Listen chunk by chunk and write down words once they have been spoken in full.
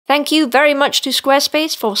Thank you very much to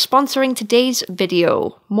Squarespace for sponsoring today's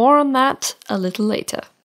video. More on that a little later.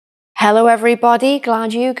 Hello everybody,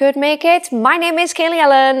 glad you could make it. My name is Kaylee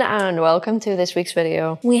Ellen and welcome to this week's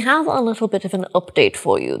video. We have a little bit of an update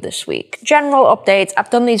for you this week. General updates, I've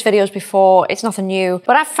done these videos before, it's nothing new,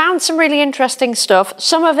 but I've found some really interesting stuff.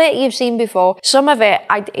 Some of it you've seen before, some of it,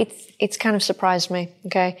 it's kind of surprised me,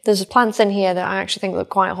 okay? There's plants in here that I actually think look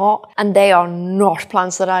quite hot and they are not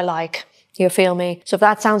plants that I like. You feel me? So if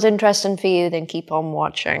that sounds interesting for you, then keep on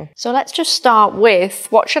watching. So let's just start with,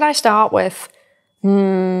 what should I start with?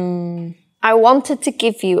 I wanted to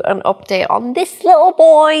give you an update on this little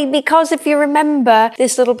boy because if you remember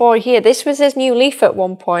this little boy here, this was his new leaf at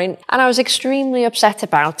one point and I was extremely upset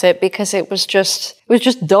about it because it was just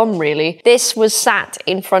dumb really. This was sat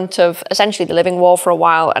in front of essentially the living wall for a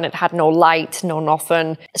while and it had no light, no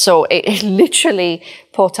nothing. So it literally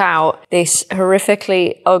put out this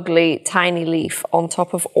horrifically ugly tiny leaf on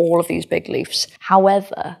top of all of these big leaves.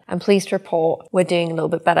 However, I'm pleased to report we're doing a little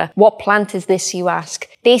bit better. What plant is this, you ask?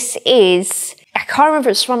 This is, I can't remember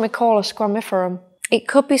if it's squamicol or squamiferum. It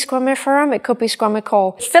could be squamiferum, it could be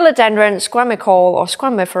squamicol. Philodendron, squamicol or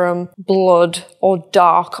squamiferum, blood or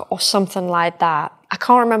dark or something like that. I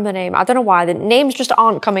can't remember the name. I don't know why. The names just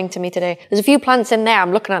aren't coming to me today. There's a few plants in there.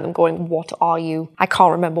 I'm looking at them going, what are you? I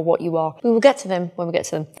can't remember what you are. We will get to them when we get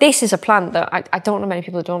to them. This is a plant that I don't know many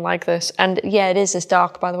people who don't like this. And yeah, it is this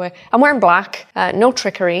dark, by the way. I'm wearing black. No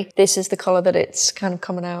trickery. This is the color that it's kind of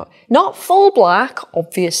coming out. Not full black,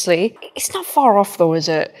 obviously. It's not far off though, is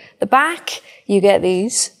it? The back, you get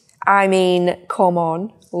these. I mean, come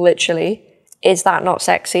on, literally. Is that not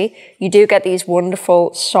sexy? You do get these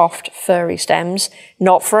wonderful, soft, furry stems.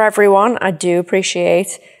 Not for everyone, I do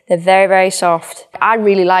appreciate. They're very, very soft. I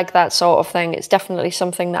really like that sort of thing. It's definitely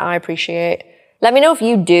something that I appreciate. Let me know if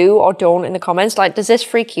you do or don't in the comments. Like, does this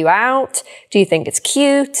freak you out? Do you think it's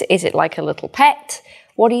cute? Is it like a little pet?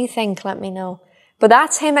 What do you think? Let me know. But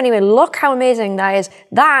that's him anyway. Look how amazing that is.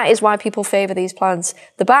 That is why people favor these plants.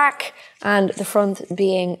 The back and the front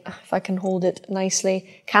being, if I can hold it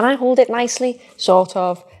nicely. Can I hold it nicely? Sort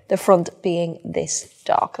of. The front being this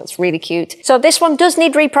dark. That's really cute. So this one does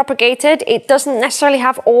need repropagated. It doesn't necessarily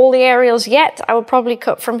have all the aerials yet. I would probably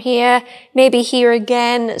cut from here, maybe here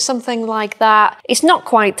again, something like that. It's not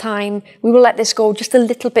quite time. We will let this go just a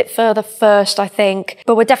little bit further first, I think.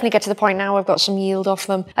 But we'll definitely get to the point now. I've got some yield off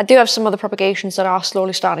them. I do have some other propagations that are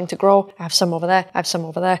slowly starting to grow. I have some over there. I have some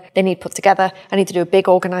over there. They need put together. I need to do a big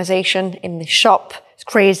organization in the shop. It's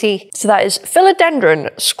crazy. So that is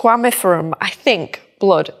Philodendron squamiferum, I think.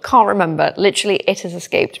 Blood, can't remember, literally it has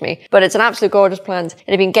escaped me, but it's an absolute gorgeous plant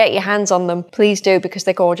and if you can get your hands on them, please do because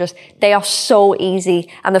they're gorgeous. They are so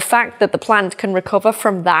easy and the fact that the plant can recover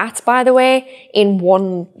from that, by the way, in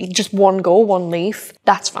just one go, one leaf,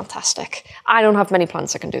 that's fantastic. I don't have many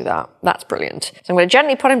plants that can do that. That's brilliant. So I'm going to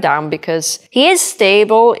gently put him down because he is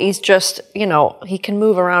stable, he's just, you know, he can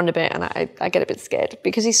move around a bit and I get a bit scared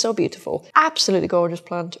because he's so beautiful. Absolutely gorgeous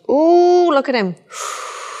plant. Ooh, look at him.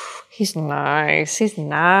 He's nice, he's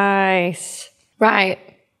nice. Right.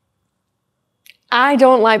 I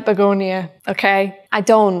don't like begonia, okay? I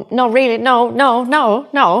don't, no really,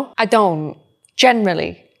 no, I don't.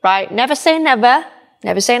 Generally, right? Never say never,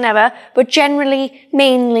 but generally,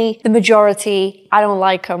 mainly, the majority, I don't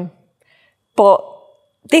like them. But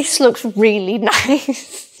this looks really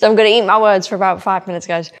nice. So I'm going to eat my words for about 5 minutes,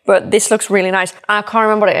 guys. But this looks really nice. I can't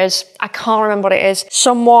remember what it is. I can't remember what it is.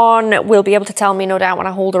 Someone will be able to tell me, no doubt, when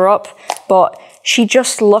I hold her up. But she's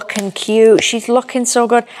just looking cute. She's looking so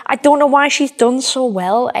good. I don't know why she's done so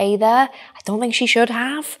well either. I don't think she should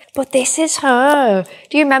have. But this is her.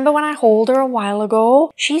 Do you remember when I hold her a while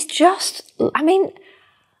ago? She's just, I mean...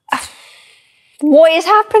 What is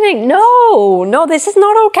happening? No, this is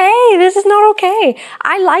not okay. This is not okay.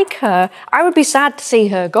 I like her. I would be sad to see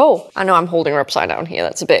her go. I know I'm holding her upside down here.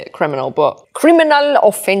 That's a bit criminal, but criminal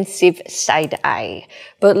offensive side eye.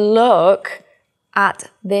 But look at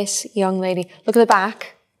this young lady. Look at the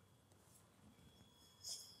back.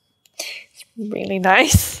 It's really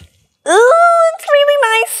nice. Oh, it's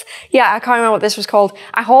really nice. Yeah, I can't remember what this was called.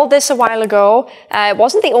 I hauled this a while ago. It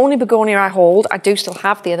wasn't the only begonia I hauled. I do still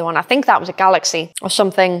have the other one. I think that was a galaxy or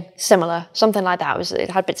something similar, something like that. It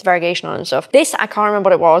had bits of variegation on it and stuff. This, I can't remember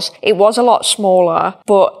what it was. It was a lot smaller,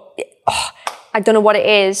 but I don't know what it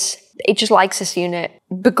is. It just likes this unit.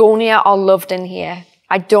 Begonia are loved in here.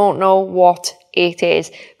 I don't know what it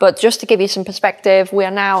is, but just to give you some perspective, we're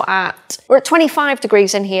at 25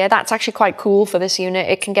 degrees in here. That's actually quite cool for this unit.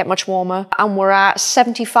 It can get much warmer, and we're at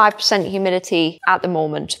 75% humidity at the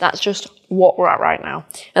moment. That's just what we're at right now,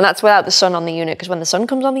 and that's without the sun on the unit, because when the sun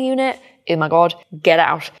comes on the unit, oh my God, get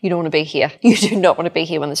out. You don't want to be here. You do not want to be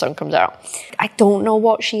here when the sun comes out. I don't know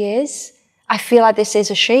what she is. I feel like this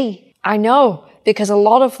is a she. I know, because a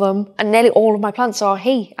lot of them, and nearly all of my plants are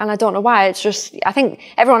he, and I don't know why. It's just, I think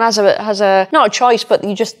everyone has a not a choice, but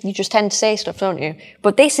you just tend to say stuff, don't you?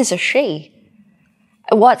 But this is a she.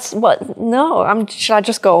 No, should I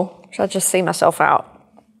just go? Should I just see myself out?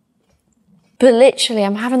 But literally,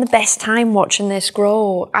 I'm having the best time watching this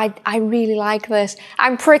grow. I really like this.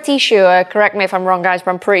 I'm pretty sure, correct me if I'm wrong, guys,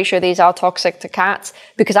 but I'm pretty sure these are toxic to cats,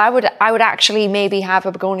 because I would actually maybe have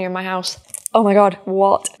a begonia in my house. Oh my God,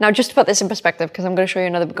 what? Now, just to put this in perspective, because I'm going to show you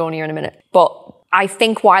another begonia in a minute, but I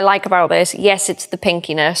think what I like about this, yes, it's the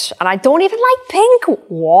pinkiness, and I don't even like pink.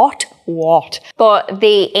 What? But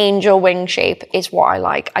the angel wing shape is what I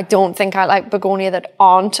like. I don't think I like begonia that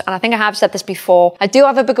aren't, and I think I have said this before. I do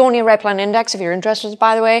have a begonia red plant index, if you're interested,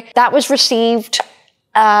 by the way. That was received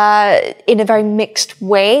in a very mixed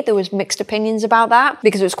way. There was mixed opinions about that,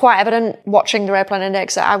 because it was quite evident watching the red plant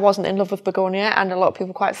index that I wasn't in love with begonia, and a lot of people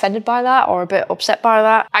were quite offended by that or a bit upset by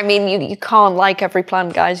that. I mean, you can't like every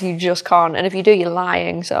plant, guys. You just can't, and if you do, you're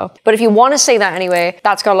lying. So, but if you want to see that anyway,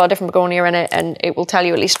 that's got a lot of different begonia in it, and it will tell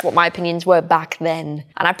you at least what my opinions were back then.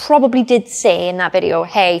 And I probably did say in that video,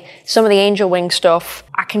 hey, some of the angel wing stuff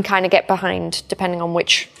I can kind of get behind depending on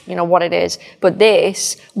which, what it is. But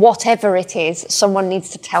this, whatever it is, someone needs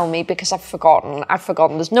to tell me, because I've forgotten.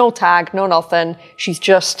 There's no tag, no nothing. She's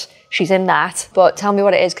in that. But tell me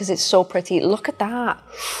what it is, because it's so pretty. Look at that.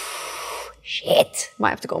 Shit. Might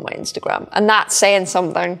have to go on my Instagram. And that's saying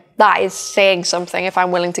something. That is saying something if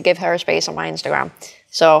I'm willing to give her a space on my Instagram.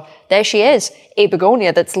 So there she is, a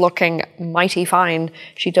begonia that's looking mighty fine.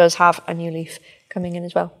 She does have a new leaf coming in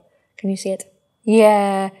as well. Can you see it?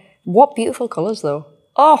 Yeah. What beautiful colours though.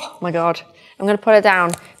 Oh my God. I'm going to put her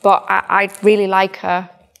down, but I really like her.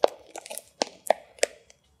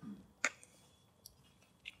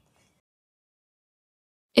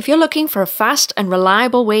 If you're looking for a fast and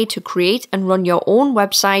reliable way to create and run your own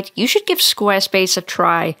website, you should give Squarespace a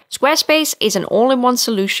try. Squarespace is an all-in-one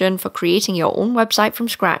solution for creating your own website from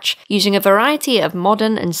scratch, using a variety of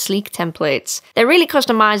modern and sleek templates. They're really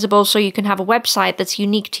customizable, so you can have a website that's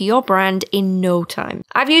unique to your brand in no time.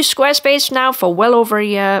 I've used Squarespace now for well over a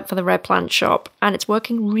year for the Red Plant shop, and it's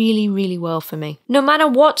working really, really well for me. No matter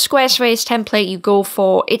what Squarespace template you go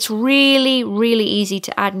for, it's really, really easy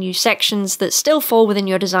to add new sections that still fall within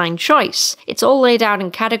your design choice. It's all laid out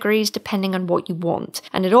in categories depending on what you want,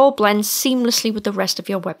 and it all blends seamlessly with the rest of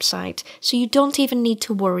your website, so you don't even need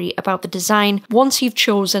to worry about the design once you've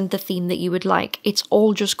chosen the theme that you would like. It's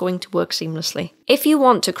all just going to work seamlessly. If you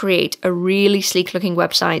want to create a really sleek looking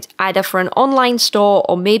website, either for an online store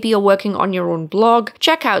or maybe you're working on your own blog,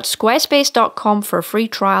 check out squarespace.com for a free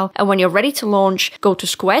trial, and when you're ready to launch, go to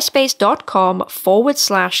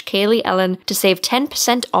squarespace.com/Kaylee Ellen to save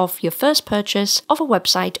 10% off your first purchase of a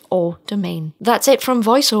website or domain. That's it from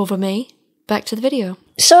voiceover me. Back to the video.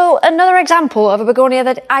 So another example of a begonia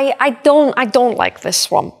that I don't like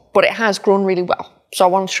this one, but it has grown really well. So I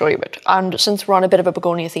want to show you it. And since we're on a bit of a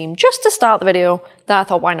begonia theme, just to start the video, then I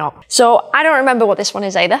thought, why not? So I don't remember what this one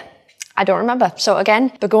is either. I don't remember. So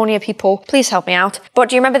again, begonia people, please help me out. But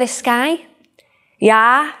do you remember this sky?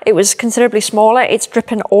 Yeah, it was considerably smaller. It's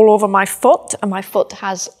dripping all over my foot, and my foot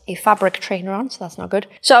has a fabric trainer on, so that's not good.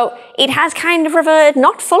 So it has kind of reverted,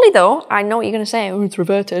 not fully though. I know what you're going to say, oh, it's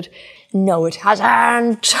reverted. No, it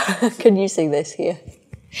hasn't. Can you see this here?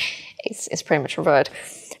 It's pretty much reverted.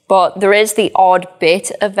 But there is the odd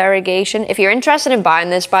bit of variegation. If you're interested in buying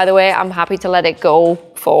this, by the way, I'm happy to let it go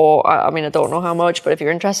for, I mean, I don't know how much, but if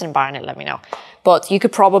you're interested in buying it, let me know. But you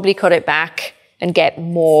could probably cut it back and get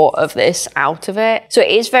more of this out of it. So it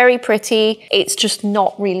is very pretty. It's just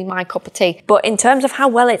not really my cup of tea. But in terms of how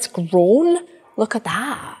well it's grown, look at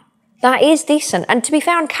that. That is decent. And to be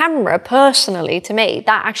fair, on camera, personally, to me,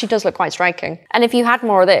 that actually does look quite striking. And if you had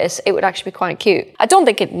more of this, it would actually be quite cute. I don't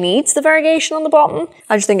think it needs the variegation on the bottom.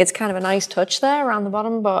 I just think it's kind of a nice touch there around the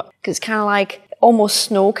bottom, but because it's kind of like almost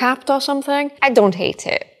snow-capped or something. I don't hate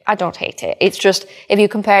it. I don't hate it. It's just, if you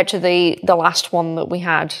compare it to the last one that we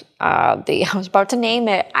had, I was about to name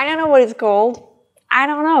it. I don't know what it's called. I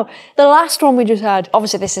don't know. The last one we just had,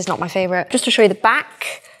 obviously this is not my favorite. Just to show you the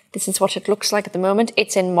back, this is what it looks like at the moment.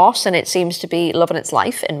 It's in moss, and it seems to be loving its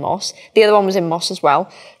life in moss. The other one was in moss as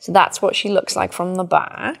well. So that's what she looks like from the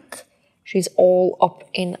back. She's all up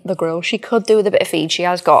in the grill. She could do with a bit of feed. She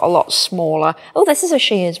has got a lot smaller. Oh, this is a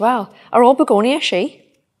she as well. Are all begonia she?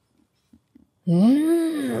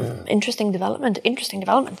 Interesting development, interesting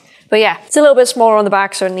development. But yeah, it's a little bit smaller on the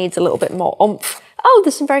back, so it needs a little bit more oomph. Oh,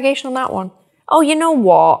 there's some variegation on that one. Oh, you know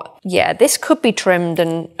what? Yeah, this could be trimmed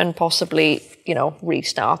and possibly, you know,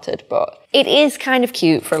 restarted, but it is kind of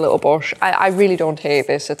cute for a little bush. I really don't hate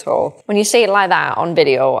this at all. When you see it like that on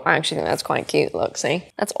video, I actually think that's quite cute. Look, see?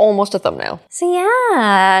 That's almost a thumbnail. So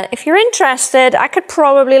yeah, if you're interested, I could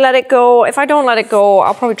probably let it go. If I don't let it go,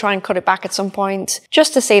 I'll probably try and cut it back at some point,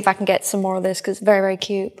 just to see if I can get some more of this, because it's very, very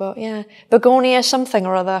cute. But yeah, Begonia something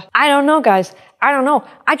or other. I don't know, guys. I don't know.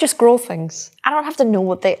 I just grow things. I don't have to know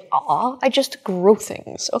what they are. I just grow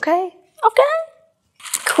things, okay? Okay?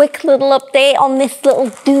 Quick little update on this little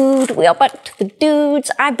dude. We are back to the dudes.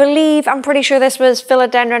 I'm pretty sure this was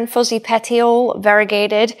Philodendron fuzzy petiole,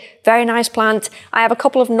 variegated. Very nice plant. I have a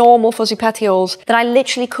couple of normal fuzzy petioles that I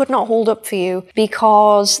literally could not hold up for you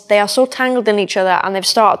because they are so tangled in each other and they've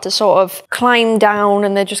started to sort of climb down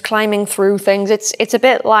and they're just climbing through things. It's a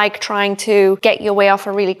bit like trying to get your way off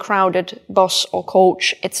a really crowded bus or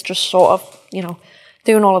coach. It's just sort of, you know,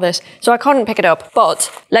 doing all of this. So I couldn't pick it up.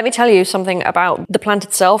 But let me tell you something about the plant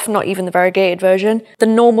itself, not even the variegated version. The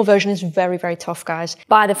normal version is very, very tough, guys,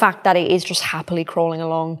 by the fact that it is just happily crawling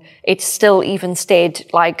along. It's still even stayed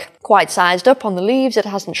like quite sized up on the leaves. It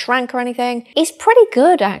hasn't shrank or anything. It's pretty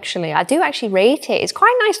good, actually. I do actually rate it. It's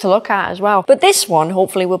quite nice to look at as well. But this one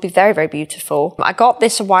hopefully will be very, very beautiful. I got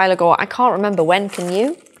this a while ago. I can't remember when. Can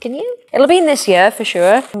you? Can you? It'll be in this year for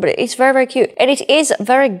sure, but it's very, very cute. And it is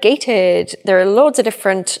variegated. There are loads of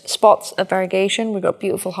different spots of variegation. We've got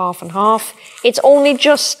beautiful half and half. It's only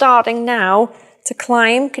just starting now to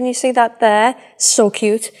climb. Can you see that there? So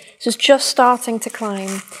cute. So it's just starting to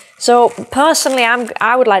climb. So personally,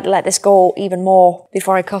 I would like to let this go even more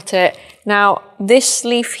before I cut it. Now, this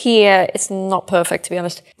leaf here, it's not perfect to be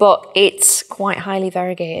honest, but it's quite highly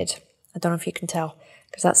variegated. I don't know if you can tell,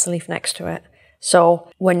 because that's the leaf next to it.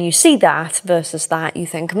 So when you see that versus that, you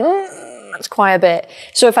think, that's quite a bit.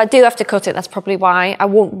 So if I do have to cut it, that's probably why. I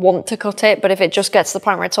won't want to cut it, but if it just gets to the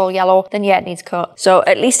point where it's all yellow, then yeah, it needs cut. So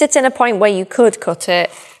at least it's in a point where you could cut it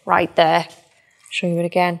right there. Show you it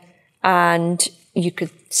again. And you could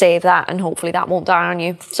save that and hopefully that won't die on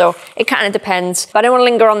you. So it kind of depends. But I don't want to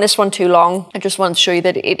linger on this one too long. I just want to show you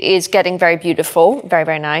that it is getting very beautiful, very,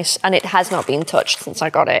 very nice. And it has not been touched since I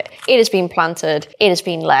got it. It has been planted. It has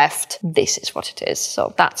been left. This is what it is.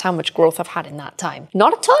 So that's how much growth I've had in that time.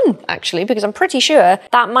 Not a ton, actually, because I'm pretty sure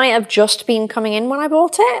that might have just been coming in when I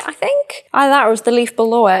bought it, I think. Either that or was the leaf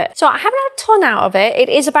below it. So I haven't had a ton out of it. It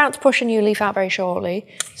is about to push a new leaf out very shortly.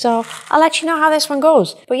 So I'll let you know how this one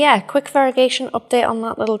goes. But yeah, quick variegation update on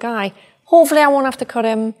that little guy. Hopefully I won't have to cut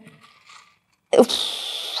him.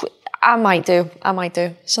 I might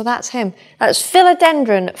do. So that's him. That's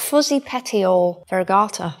Philodendron fuzzy petiole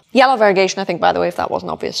variegata. Yellow variegation, I think, by the way, if that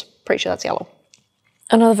wasn't obvious. Pretty sure that's yellow.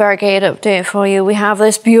 Another variegated update for you. We have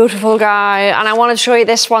this beautiful guy, and I wanted to show you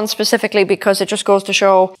this one specifically because it just goes to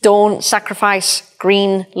show don't sacrifice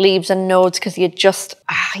green leaves and nodes because you just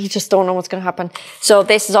don't know what's going to happen. So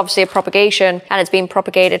this is obviously a propagation, and it's being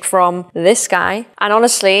propagated from this guy. And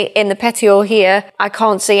honestly, in the petiole here, I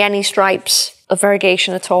can't see any stripes of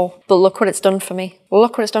variegation at all. But look what it's done for me.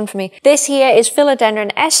 Look what it's done for me. This here is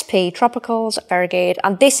Philodendron SP Tropicals Variegated.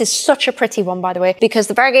 And this is such a pretty one, by the way, because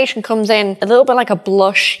the variegation comes in a little bit like a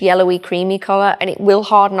blush, yellowy, creamy color, and it will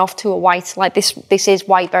harden off to a white. Like this is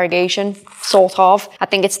white variegation, sort of. I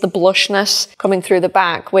think it's the blushness coming through the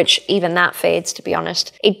back, which even that fades, to be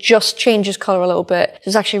honest. It just changes color a little bit.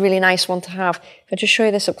 It's actually a really nice one to have. If I just show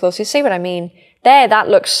you this up close, you see what I mean? There, that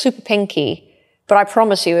looks super pinky. But I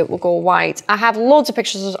promise you it will go white. I have loads of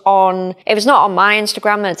pictures on, if it's not on my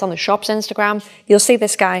Instagram, then it's on the shop's Instagram. You'll see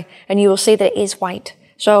this guy and you will see that it is white.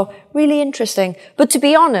 So really interesting. But to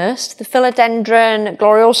be honest, the Philodendron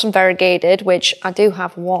gloriosum variegated, which I do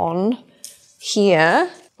have one here,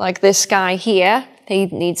 like this guy here, he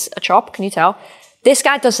needs a chop, can you tell? This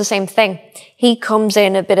guy does the same thing. He comes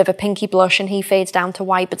in a bit of a pinky blush and he fades down to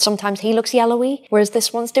white, but sometimes he looks yellowy, whereas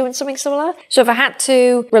this one's doing something similar. So if I had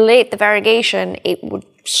to relate the variegation, it would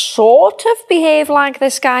sort of behave like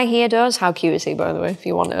this guy here does. How cute is he, by the way, if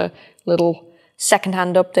you want a little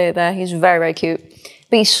secondhand update there. He's very, very cute.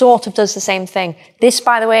 But he sort of does the same thing. This,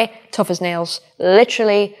 by the way, tough as nails.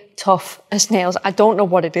 Literally tough as nails. I don't know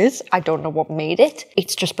what it is. I don't know what made it.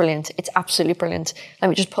 It's just brilliant. It's absolutely brilliant. Let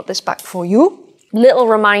me just put this back for you. Little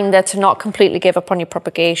reminder to not completely give up on your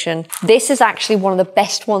propagation. This is actually one of the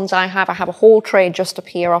best ones I have. I have a whole tray just up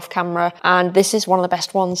here off camera, and this is one of the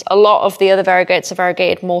best ones. A lot of the other variegates are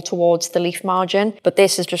variegated more towards the leaf margin, but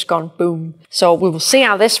this has just gone boom. So we will see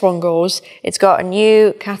how this one goes. It's got a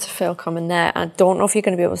new cataphyll coming there. I don't know if you're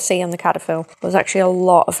going to be able to see on the cataphyll. There's actually a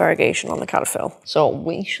lot of variegation on the cataphyll. So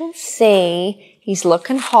we shall see. He's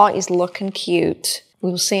looking hot. He's looking cute.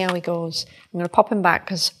 We will see how he goes. I'm going to pop him back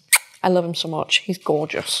because I love him so much. He's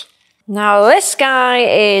gorgeous. Now this guy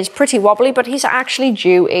is pretty wobbly, but he's actually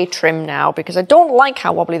due a trim now because I don't like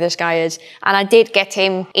how wobbly this guy is. And I did get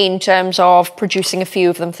him in terms of producing a few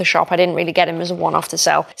of them for the shop. I didn't really get him as a one-off to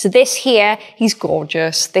sell. So this here, he's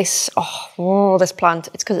gorgeous. This, this plant,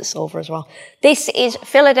 it's because it's silver as well. This is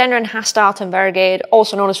Philodendron Hastartum variegated,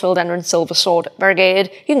 also known as Philodendron Silver Sword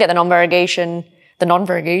variegated. You can get the non-variegation.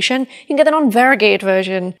 You can get the non-variegated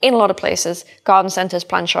version in a lot of places, garden centres,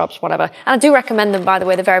 plant shops, whatever. And I do recommend them, by the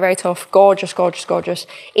way. They're very, very tough. Gorgeous, gorgeous, gorgeous.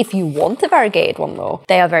 If you want the variegated one, though,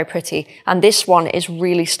 they are very pretty. And this one is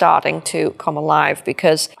really starting to come alive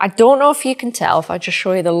because I don't know if you can tell if I just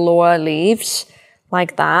show you the lower leaves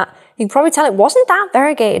like that. You can probably tell it wasn't that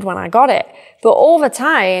variegated when I got it, but over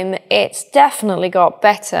time, it's definitely got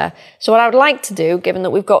better. So what I would like to do, given that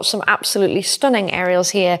we've got some absolutely stunning aerials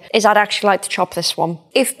here, is I'd actually like to chop this one.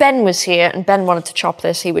 If Ben was here and Ben wanted to chop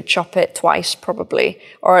this, he would chop it twice probably,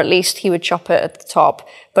 or at least he would chop it at the top,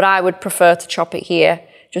 but I would prefer to chop it here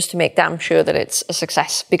just to make damn sure that it's a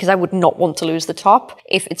success because I would not want to lose the top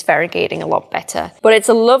if it's variegating a lot better. But it's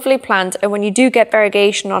a lovely plant, and when you do get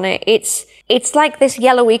variegation on it, it's like this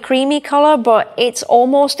yellowy creamy colour, but it's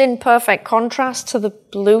almost in perfect contrast to the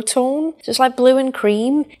blue tone. Just like blue and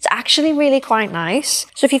cream. It's actually really quite nice.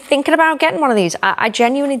 So if you're thinking about getting one of these, I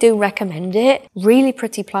genuinely do recommend it. Really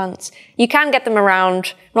pretty plants. You can get them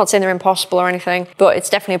around. I'm not saying they're impossible or anything, but it's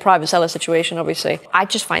definitely a private seller situation, obviously. I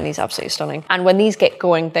just find these absolutely stunning. And when these get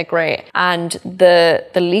going, they're great. And the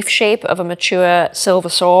leaf shape of a mature silver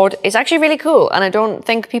sword is actually really cool. And I don't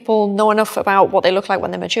think people know enough about what they look like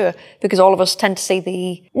when they're mature, because all of us tend to see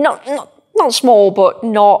the, not small, but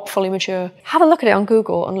not fully mature. Have a look at it on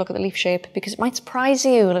Google and look at the leaf shape because it might surprise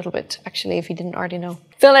you a little bit, actually, if you didn't already know.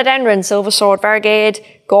 Philodendron Silver Sword variegated,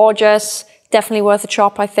 gorgeous, definitely worth a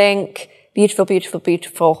chop, I think. Beautiful, beautiful,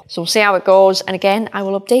 beautiful. So we'll see how it goes. And again, I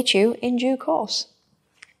will update you in due course.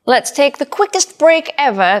 Let's take the quickest break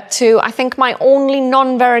ever to, I think, my only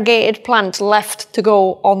non-variegated plant left to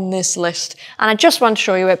go on this list. And I just want to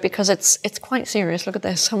show you it because it's quite serious. Look at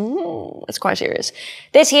this. It's quite serious.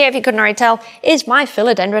 This here, if you couldn't already tell, is my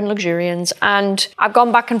Philodendron luxurians. And I've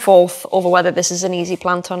gone back and forth over whether this is an easy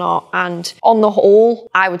plant or not. And on the whole,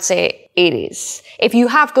 I would say it is. If you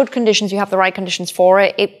have good conditions, you have the right conditions for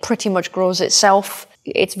it, it pretty much grows itself.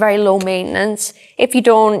 It's very low maintenance. If you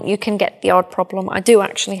don't, you can get the odd problem. I do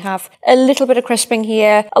actually have a little bit of crisping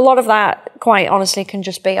here. A lot of that, quite honestly, can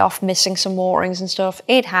just be off missing some waterings and stuff.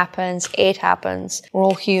 It happens. It happens. We're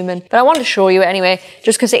all human. But I wanted to show you it anyway,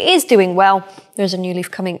 just because it is doing well. There's a new leaf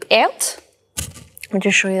coming out. I'll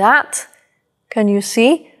just show you that. Can you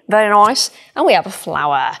see? Very nice. And we have a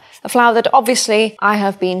flower that obviously I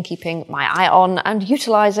have been keeping my eye on and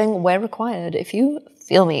utilising where required, if you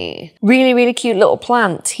feel me. Really, really cute little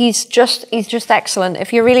plant. He's just excellent.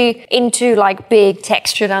 If you're really into like big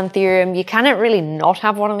textured anthurium, you cannot really not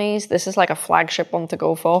have one of these. This is like a flagship one to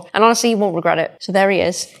go for. And honestly, you won't regret it. So there he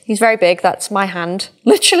is. He's very big. That's my hand.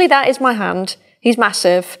 Literally, that is my hand. He's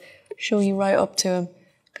massive. Show you right up to him.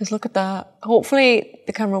 Because look at that. Hopefully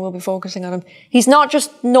the camera will be focusing on him. He's not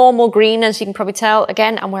just normal green, as you can probably tell.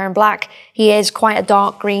 Again, I'm wearing black. He is quite a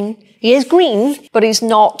dark green. He is green, but he's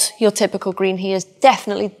not your typical green. He is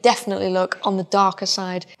definitely, look, on the darker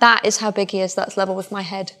side. That is how big he is. That's level with my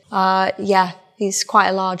head. Yeah, he's quite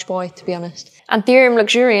a large boy, to be honest. Anthurium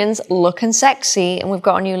luxurians looking sexy, and we've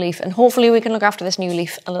got a new leaf, and hopefully we can look after this new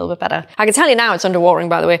leaf a little bit better. I can tell you now it's underwatering,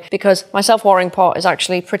 by the way, because my self-watering pot is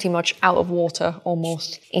actually pretty much out of water,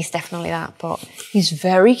 almost. He's definitely that, but he's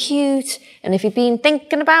very cute. And if you've been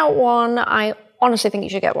thinking about one, I honestly think you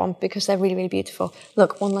should get one because they're really, really beautiful.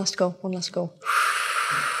 Look, one last go, one last go.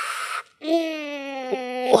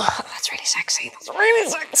 That's really sexy, that's really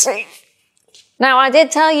sexy. Now, I did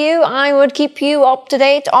tell you I would keep you up to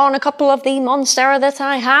date on a couple of the Monstera that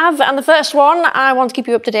I have. And the first one I want to keep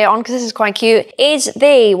you up to date on, because this is quite cute, is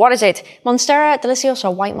the, what is it? Monstera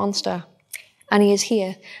deliciosa white monster. And he is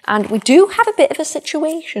here. And we do have a bit of a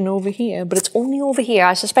situation over here, but it's only over here.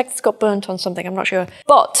 I suspect it's got burnt on something, I'm not sure.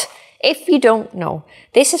 But if you don't know,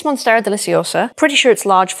 this is Monstera deliciosa. Pretty sure it's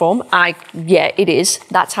large form. Yeah, it is.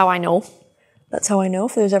 That's how I know. That's how I know,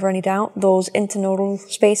 if there's ever any doubt. Those internodal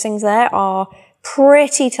spacings there are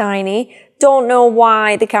pretty tiny. Don't know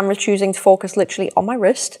why the camera's choosing to focus literally on my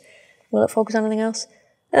wrist. Will it focus on anything else?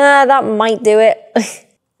 That might do it.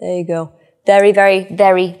 There you go. Very, very,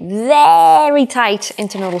 very, very tight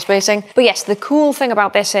internodal spacing. But yes, the cool thing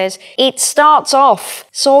about this is it starts off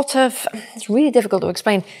sort of, it's really difficult to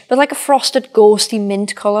explain, but like a frosted ghosty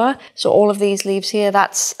mint colour. So all of these leaves here,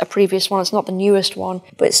 that's a previous one. It's not the newest one,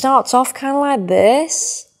 but it starts off kind of like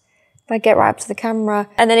this. If I get right up to the camera,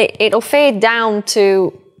 and then it'll fade down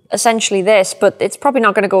to essentially this, but it's probably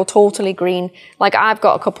not going to go totally green. Like I've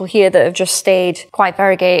got a couple here that have just stayed quite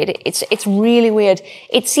variegated. It's really weird.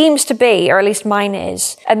 It seems to be, or at least mine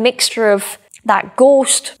is, a mixture of that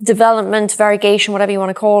ghost development, variegation, whatever you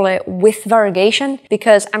want to call it, with variegation,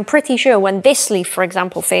 because I'm pretty sure when this leaf, for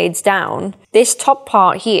example, fades down, this top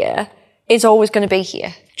part here is always going to be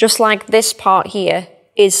here. Just like this part here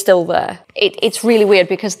is still there. It's really weird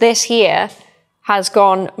because this here has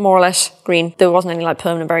gone more or less green. There wasn't any like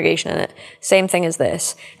permanent variegation in it. Same thing as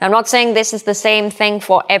this. Now, I'm not saying this is the same thing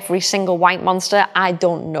for every single white monster. I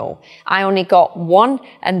don't know. I only got one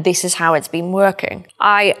and this is how it's been working.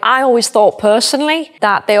 I always thought personally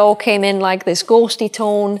that they all came in like this ghosty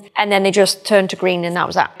tone and then they just turned to green and that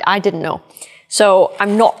was that. I didn't know. So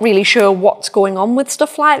I'm not really sure what's going on with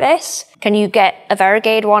stuff like this. Can you get a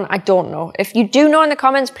variegated one? I don't know. If you do know in the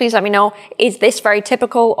comments, please let me know. Is this very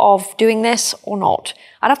typical of doing this or not?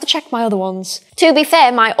 I'd have to check my other ones. To be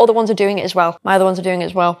fair, my other ones are doing it as well.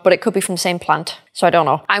 But it could be from the same plant. So I don't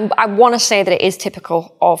know. I want to say that it is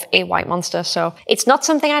typical of a white monster. So it's not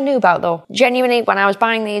something I knew about though. Genuinely, when I was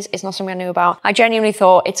buying these, it's not something I knew about. I genuinely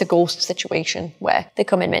thought it's a ghost situation where they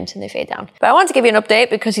come in mint and they fade down. But I want to give you an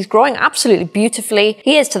update because he's growing absolutely beautifully.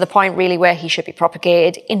 He is to the point really where he should be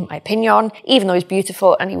propagated, in my opinion, even though he's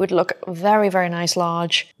beautiful and he would look very, very nice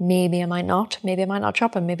large. Maybe I might not. Maybe I might not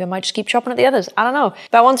chop him. Maybe I might just keep chopping at the others. I don't know.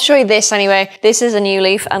 But I want to show you this anyway. This is a new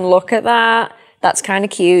leaf and look at that. That's kind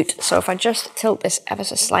of cute. So if I just tilt this ever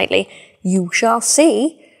so slightly, you shall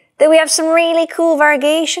see that we have some really cool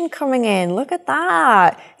variegation coming in. Look at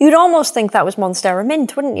that. You'd almost think that was Monstera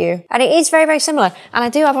Mint, wouldn't you? And it is very, very similar. And I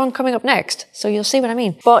do have one coming up next, so you'll see what I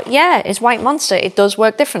mean. But yeah, it's White Monster. It does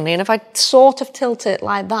work differently. And if I sort of tilt it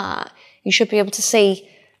like that, you should be able to see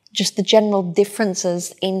just the general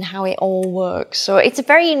differences in how it all works. So it's a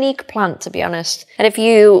very unique plant, to be honest. And if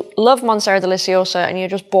you love Monstera deliciosa and you're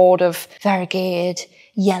just bored of variegated,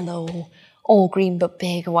 yellow, all green but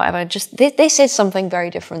big or whatever, just this is something very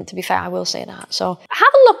different, to be fair, I will say that. So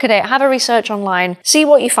have a look at it, have a research online, see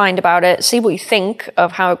what you find about it, see what you think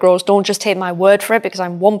of how it grows. Don't just take my word for it because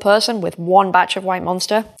I'm one person with one batch of White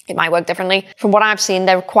Monster. It might work differently. From what I've seen,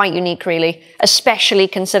 they're quite unique really, especially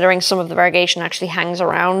considering some of the variegation actually hangs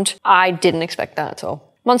around. I didn't expect that at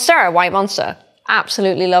all. Monstera, White Monster,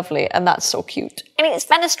 absolutely lovely, and that's so cute. And it's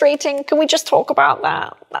fenestrating. Can we just talk about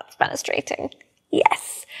that? That's fenestrating.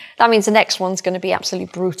 Yes. That means the next one's going to be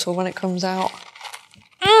absolutely brutal when it comes out.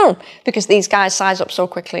 Because these guys size up so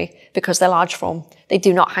quickly because they're large form. They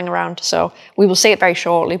do not hang around. So we will see it very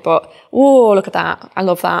shortly, but oh, look at that. I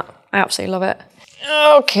love that. I absolutely love it.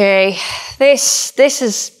 Okay, this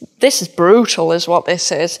is brutal is what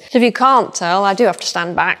this is. So if you can't tell, I do have to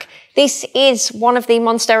stand back. This is one of the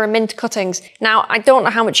Monstera Mint cuttings. Now, I don't know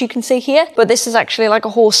how much you can see here, but this is actually like a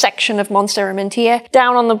whole section of Monstera Mint here.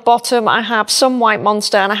 Down on the bottom, I have some White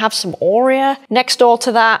Monster and I have some Aurea. Next door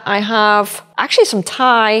to that, I have actually some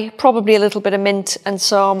Thai, probably a little bit of mint and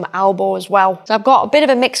some Albo as well. So I've got a bit of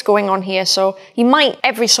a mix going on here, so you might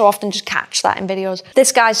every so often just catch that in videos.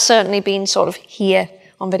 This guy's certainly been sort of here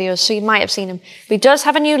on videos, so you might have seen him. But he does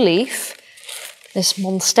have a new leaf. This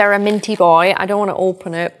Monstera Minty boy. I don't want to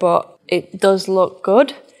open it, but it does look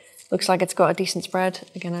good. Looks like it's got a decent spread.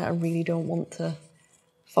 Again, I really don't want to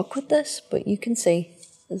fuck with this, but you can see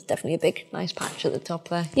there's definitely a big, nice patch at the top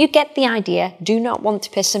there. You get the idea. Do not want to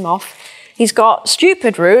piss him off. He's got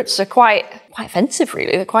stupid roots. They're quite offensive,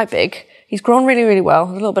 really. They're quite big. He's grown really, really well.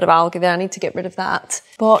 There's a little bit of algae there. I need to get rid of that.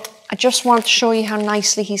 But I just want to show you how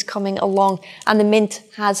nicely he's coming along. And the mint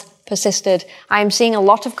has persisted. I'm seeing a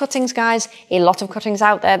lot of cuttings, guys. A lot of cuttings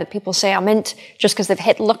out there that people say are mint just because they've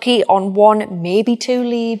hit lucky on one, maybe two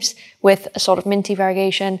leaves with a sort of minty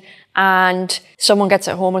variegation. And someone gets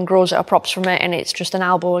it home and grows it or props from it and it's just an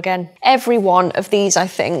Albo again. Every one of these, I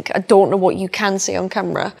think, I don't know what you can see on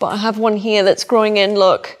camera, but I have one here that's growing in,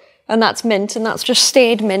 look, and that's mint, and that's just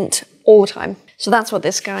stayed mint all the time. So that's what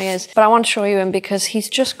this guy is. But I want to show you him because he's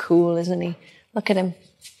just cool, isn't he? Look at him.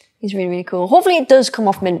 He's really, really cool. Hopefully it does come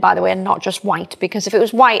off mint, by the way, and not just white, because if it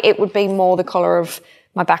was white, it would be more the colour of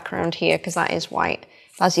my background here, because that is white.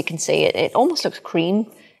 As you can see, it almost looks cream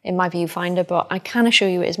in my viewfinder, but I can assure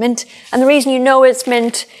you it is mint. And the reason you know it's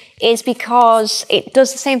mint is because it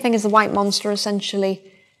does the same thing as the White Monster, essentially.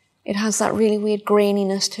 It has that really weird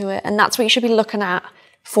graininess to it, and that's what you should be looking at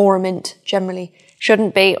for a mint, generally.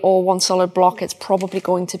 Shouldn't be all one solid block. It's probably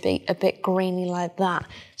going to be a bit grainy like that.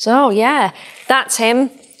 So yeah, that's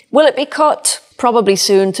him. Will it be cut? probably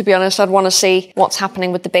soon, to be honest. I'd want to see what's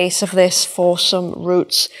happening with the base of this for some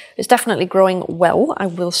roots. It's definitely growing well, I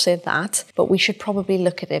will say that, but we should probably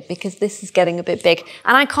look at it because this is getting a bit big.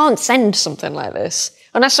 And I can't send something like this.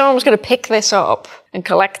 Unless someone was going to pick this up and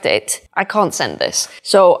collect it, I can't send this.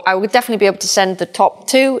 So I would definitely be able to send the top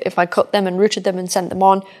 2 if I cut them and rooted them and sent them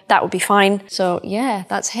on. That would be fine. So yeah,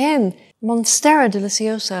 that's him. Monstera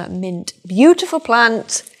deliciosa mint. Beautiful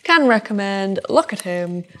plant. Can recommend. Look at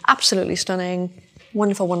him. Absolutely stunning.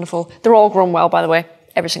 Wonderful, wonderful. They're all grown well, by the way.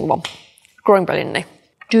 Every single one. Growing brilliantly.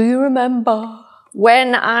 Do you remember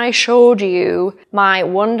when I showed you my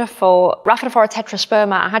wonderful Rhaphidophora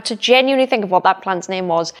tetrasperma? I had to genuinely think of what that plant's name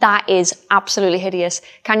was. That is absolutely hideous.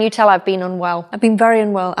 Can you tell I've been unwell? I've been very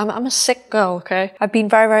unwell. I'm a sick girl, okay? I've been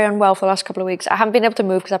very, very unwell for the last couple of weeks. I haven't been able to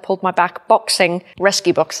move because I pulled my back boxing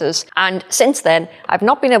rescue boxes. And since then, I've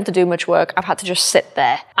not been able to do much work. I've had to just sit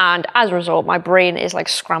there. And as a result, my brain is like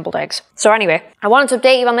scrambled eggs. So anyway, I wanted to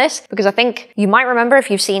update you on this because I think you might remember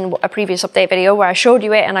if you've seen a previous update video where I showed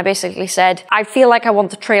you it and I basically said, I feel like I want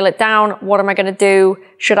to trail it down. What am I going to do?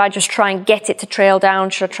 Should I just try and get it to trail down?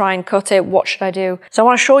 Should I try and cut it? What should I do? So I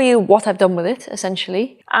want to show you what I've done with it,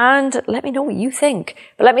 essentially, and let me know what you think.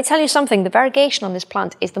 But let me tell you something, the variegation on this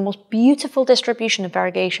plant is the most beautiful distribution of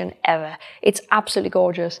variegation ever. It's absolutely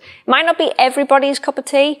gorgeous. It might not be everybody's cup of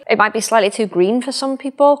tea. It might be slightly too green for some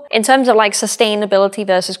people. In terms of like sustainability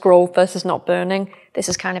versus growth versus not burning, this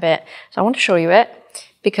is kind of it. So I want to show you it.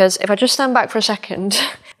 Because if I just stand back for a second,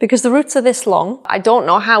 because the roots are this long, I don't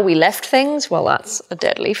know how we left things. Well, that's a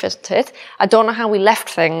dead leaf, isn't it? I don't know how we left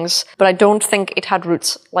things, but I don't think it had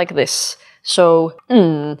roots like this. So,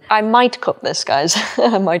 I might cut this, guys.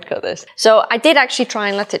 I might cut this. So I did actually try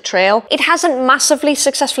and let it trail. It hasn't massively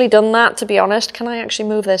successfully done that, to be honest. Can I actually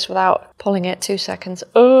move this without pulling it? 2 seconds.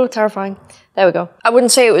 Oh, terrifying. There we go. I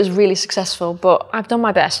wouldn't say it was really successful, but I've done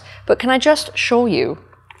my best. But can I just show you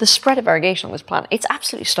the spread of variegation on this plant? It's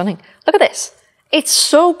absolutely stunning. Look at this. It's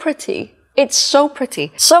so pretty. It's so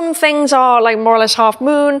pretty. Some things are like more or less half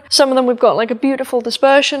moon. Some of them we've got like a beautiful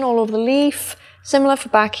dispersion all over the leaf. Similar for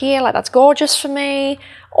back here, like that's gorgeous for me.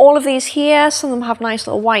 All of these here, some of them have nice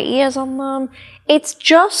little white ears on them. It's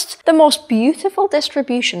just the most beautiful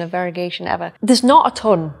distribution of variegation ever. There's not a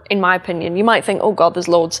ton, in my opinion. You might think, oh God, there's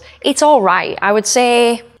loads. It's all right. I would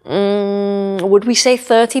say, would we say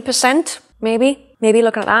 30%? Maybe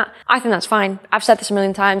looking at that. I think that's fine. I've said this a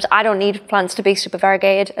million times. I don't need plants to be super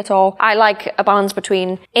variegated at all. I like a balance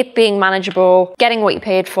between it being manageable, getting what you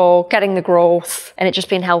paid for, getting the growth, and it just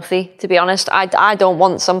being healthy, to be honest. I don't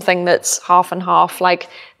want something that's half and half, like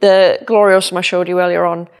the Gloriosum I showed you earlier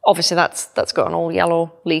on. Obviously that's got an all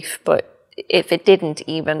yellow leaf, but if it didn't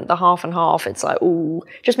even, the half and half, it's like, ooh,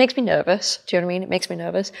 just makes me nervous. Do you know what I mean? It makes me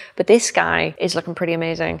nervous. But this guy is looking pretty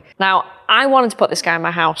amazing. Now, I wanted to put this guy in my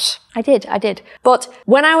house. I did. But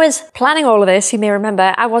when I was planning all of this, you may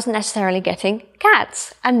remember, I wasn't necessarily getting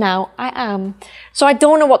cats. And now I am. So I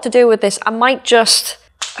don't know what to do with this. I might just,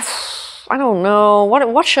 I don't know.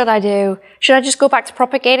 What should I do? Should I just go back to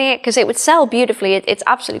propagating it? Because it would sell beautifully. It's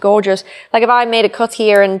absolutely gorgeous. Like if I made a cut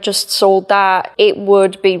here and just sold that, it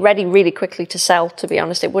would be ready really quickly to sell, to be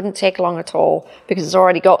honest. It wouldn't take long at all because it's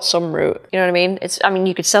already got some root. You know what I mean? I mean,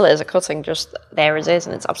 you could sell it as a cutting just there as is,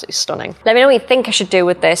 and it's absolutely stunning. Let me know what you think I should do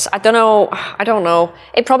with this. I don't know.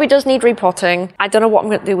 It probably does need repotting. I don't know what I'm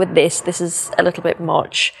going to do with this. This is a little bit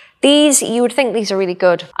much. These, you would think these are really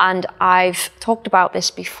good, and I've talked about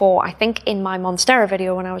this before, I think in my Monstera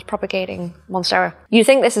video when I was propagating Monstera. You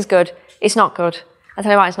think this is good, it's not good. I'll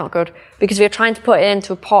tell you why it's not good. Because if you're trying to put it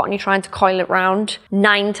into a pot and you're trying to coil it round,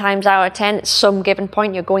 9 times out of 10, at some given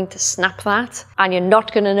point, you're going to snap that, and you're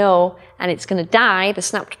not going to know, and it's going to die, the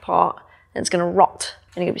snapped pot, and it's going to rot.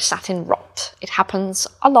 And you're going to be sat in rot. It happens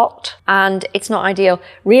a lot, and it's not ideal.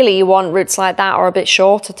 Really, you want roots like that or a bit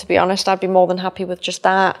shorter, to be honest. I'd be more than happy with just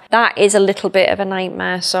that. That is a little bit of a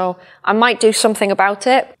nightmare, so I might do something about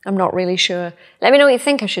it. I'm not really sure. Let me know what you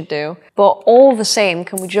think I should do. But all the same,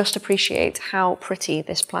 can we just appreciate how pretty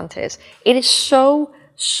this plant is? It is so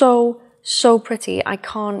pretty. I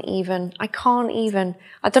can't even. I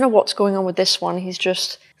don't know what's going on with this one. He's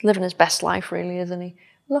just living his best life, really, isn't he?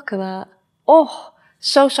 Look at that. Oh.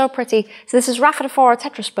 So pretty. So this is Rhaphidophora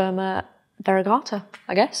tetrasperma variegata,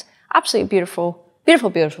 I guess. Absolutely beautiful.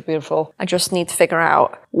 Beautiful. I just need to figure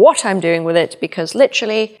out what I'm doing with it because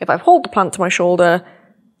literally, if I hold the plant to my shoulder,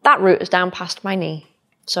 that root is down past my knee.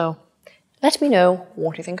 So let me know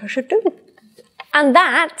what you think I should do. And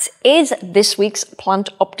that is this week's plant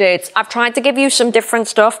updates. I've tried to give you some different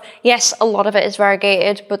stuff. Yes, a lot of it is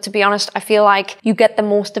variegated, but to be honest, I feel like you get the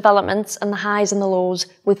most developments and the highs and the lows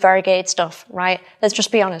with variegated stuff, right? Let's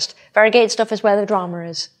just be honest. Variegated stuff is where the drama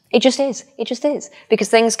is. It just is. It just is. Because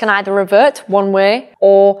things can either revert one way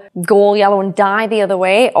or go all yellow and die the other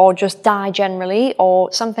way, or just die generally,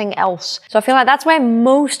 or something else. So I feel like that's where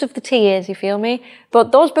most of the tea is, you feel me?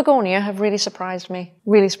 But those begonia have really surprised me.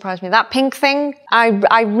 Really surprised me. That pink thing,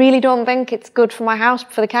 I really don't think it's good for my house,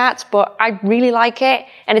 for the cats, but I really like it,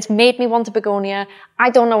 and it's made me want a begonia. I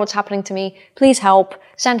don't know what's happening to me. Please help.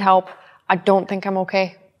 Send help. I don't think I'm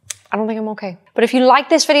okay. I don't think I'm okay. But if you like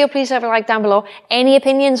this video, please leave a like down below. Any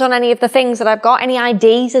opinions on any of the things that I've got, any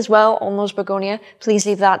ideas as well on those begonia, please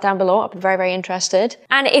leave that down below. I'd be very, very interested.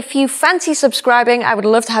 And if you fancy subscribing, I would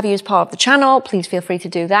love to have you as part of the channel. Please feel free to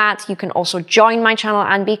do that. You can also join my channel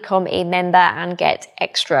and become a member and get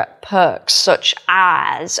extra perks, such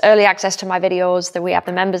as early access to my videos. That we have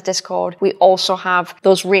the members Discord. We also have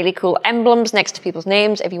those really cool emblems next to people's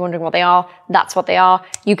names. If you're wondering what they are, that's what they are.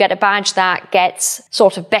 You get a badge that gets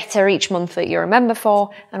sort of better each month that you're a member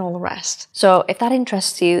for, and all the rest. So if that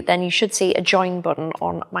interests you, then you should see a join button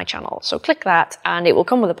on my channel. So click that and it will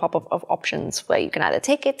come with a pop-up of options where you can either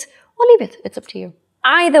take it or leave it. It's up to you.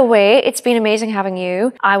 Either way, it's been amazing having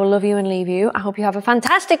you. I will love you and leave you. I hope you have a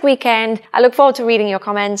fantastic weekend. I look forward to reading your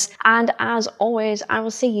comments. And as always, I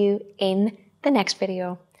will see you in the next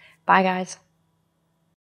video. Bye guys.